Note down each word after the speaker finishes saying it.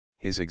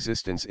His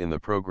existence in the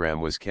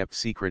program was kept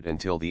secret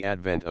until the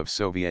advent of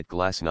Soviet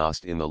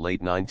glasnost in the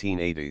late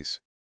 1980s.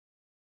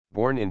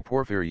 Born in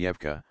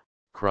Porfiryevka,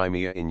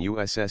 Crimea in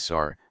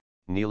USSR,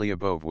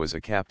 Nelyubov was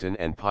a captain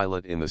and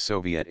pilot in the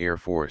Soviet Air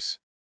Force.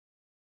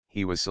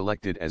 He was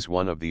selected as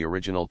one of the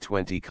original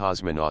 20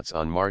 cosmonauts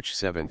on March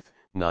 7,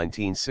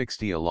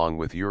 1960 along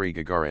with Yuri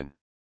Gagarin.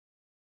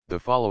 The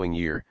following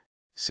year,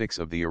 6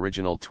 of the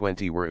original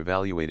 20 were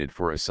evaluated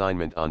for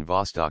assignment on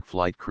Vostok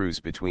flight crews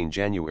between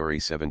January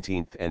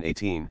 17 and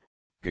 18.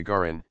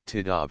 Gagarin,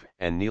 Titov,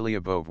 and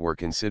Nelyubov were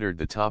considered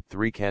the top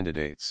 3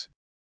 candidates.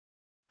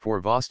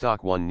 For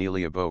Vostok 1,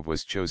 Nelyubov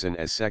was chosen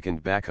as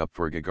second backup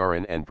for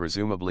Gagarin and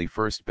presumably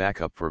first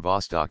backup for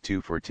Vostok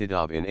 2 for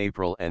Titov in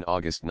April and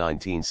August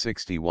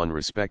 1961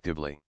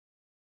 respectively.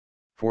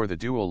 For the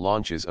dual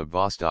launches of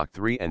Vostok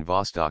 3 and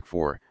Vostok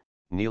 4,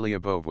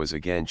 Nelyubov was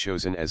again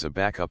chosen as a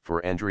backup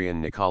for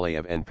Andrian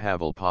Nikolaev and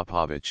Pavel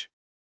Popovich.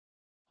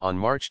 On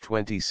March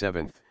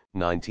 27,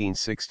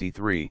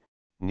 1963,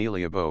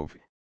 Nelyubov,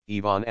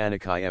 Ivan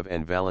Anikayev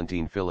and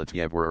Valentin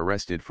Filatyev were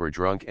arrested for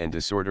drunk and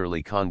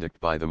disorderly conduct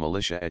by the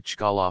militia at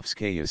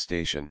Chkalovskaya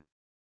station.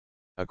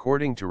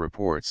 According to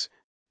reports,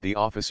 the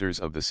officers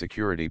of the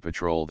security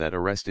patrol that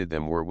arrested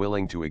them were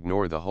willing to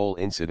ignore the whole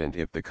incident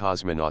if the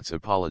cosmonauts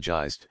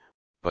apologized,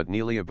 but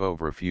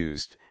Nelyubov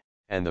refused,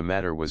 and the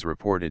matter was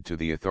reported to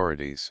the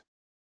authorities.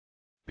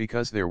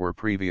 Because there were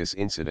previous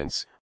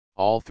incidents,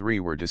 all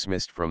 3 were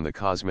dismissed from the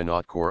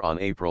Cosmonaut Corps on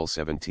April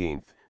 17,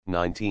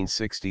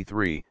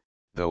 1963,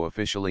 though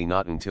officially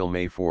not until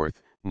May 4,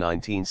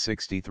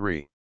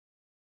 1963.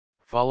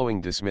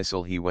 Following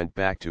dismissal he went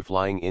back to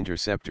flying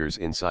interceptors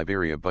in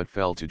Siberia but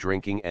fell to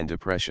drinking and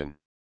depression.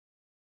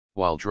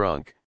 While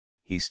drunk,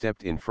 he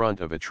stepped in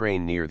front of a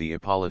train near the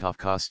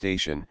Ippolitovka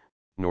station,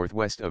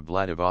 northwest of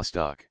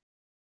Vladivostok.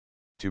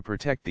 To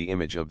protect the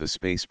image of the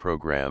space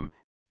program,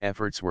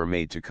 efforts were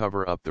made to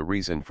cover up the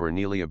reason for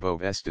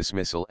Nelyubov's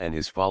dismissal and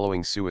his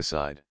following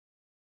suicide.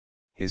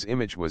 His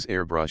image was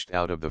airbrushed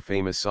out of the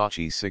famous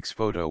Sochi 6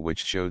 photo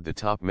which showed the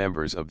top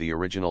members of the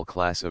original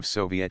class of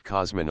Soviet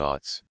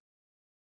cosmonauts.